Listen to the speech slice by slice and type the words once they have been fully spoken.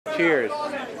Cheers.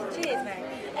 Cheers, mate.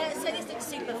 So this looks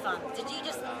super fun. Did you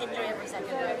just enjoy every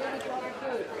second of it?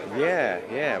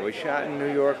 Yeah. We shot in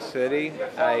New York City.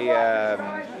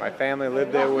 My family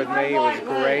lived there with me. It was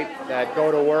great. I'd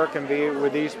go to work and be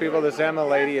with these people. This Emma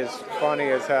lady is funny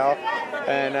as hell.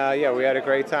 And yeah, we had a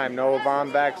great time. Noah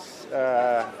Baumbach's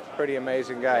pretty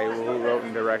amazing guy who wrote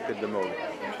and directed the movie.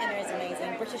 Emma is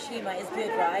amazing. British humour is good,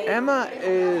 right? Emma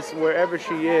is, wherever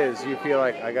she is, you feel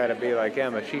like, I gotta be like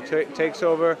Emma. She takes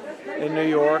over in New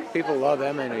York. People love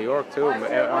Emma in New York too. On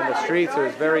the streets, it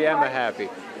was very Emma happy.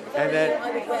 And then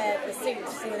I would wear the suit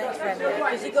to see the next Emma,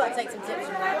 because you've got to take some tips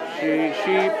from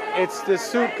that. It's the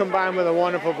suit combined with a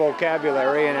wonderful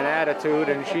vocabulary and an attitude,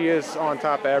 and she is on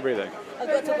top of everything. I've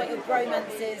got to talk about your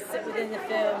bromances within the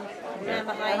film. Man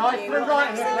behind you,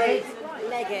 absolute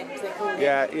legend, they call him.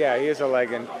 Yeah, he is a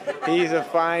legend. He's a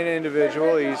fine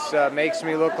individual. He's makes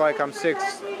me look like I'm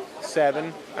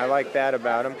 6'7". I like that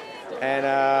about him. And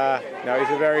no,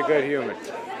 he's a very good human.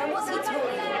 And what's he taught you?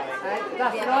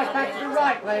 That's right, back to the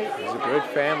right, please. He's a good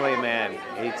family man.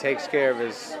 He takes care of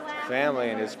his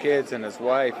family and his kids and his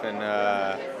wife, and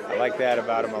I like that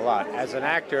about him a lot. As an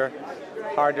actor,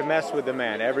 hard to mess with the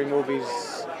man. Every movie's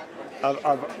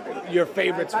of your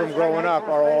favorites from growing up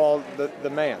are all the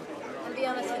man. And be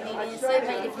honest with me, in so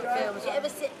many different films, you ever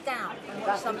sit down and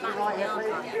watch some back from the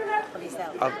archive of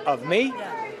yourself? Of me?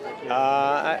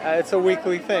 Yeah. It's a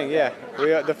weekly thing, yeah.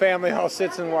 The family all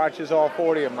sits and watches all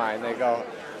 40 of mine. They go,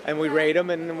 and we rate them,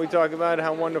 and we talk about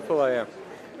how wonderful I am.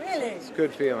 Really? It's a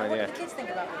good feeling, What yeah. do the kids think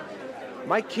about you?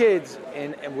 My kids,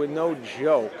 and with no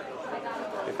joke,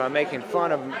 if I'm making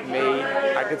fun of me,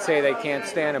 I could say they can't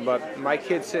stand it, but my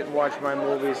kids sit and watch my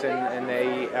movies, and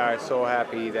they are so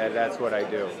happy that that's what I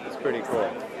do. It's pretty cool,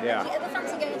 yeah. Do you ever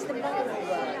fancy going to the Marvel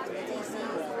world, to the DC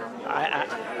world?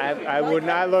 I would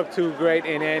not look too great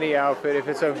in any outfit. If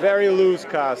it's a very loose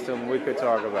costume, we could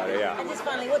talk about it, yeah. And just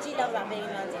finally, what do you love about being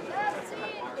in London?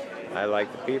 I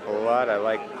like the people a lot. I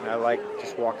like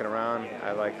just walking around.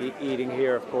 I like eating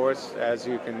here, of course, as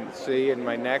you can see in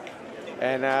my neck.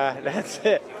 And that's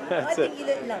it. That's I think you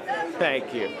look lovely.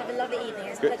 Thank you. Have a lovely evening.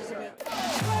 It's a pleasure to meet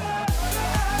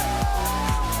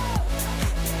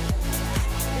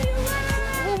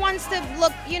you. Who wants to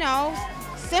look,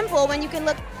 simple when you can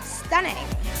look stunning?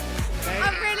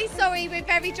 I'm really sorry, we're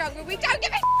very drunk, but we don't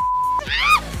give a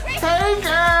Hey,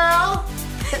 girl!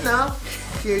 No,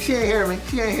 she ain't hear me.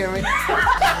 She ain't hear me.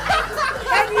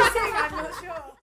 Can you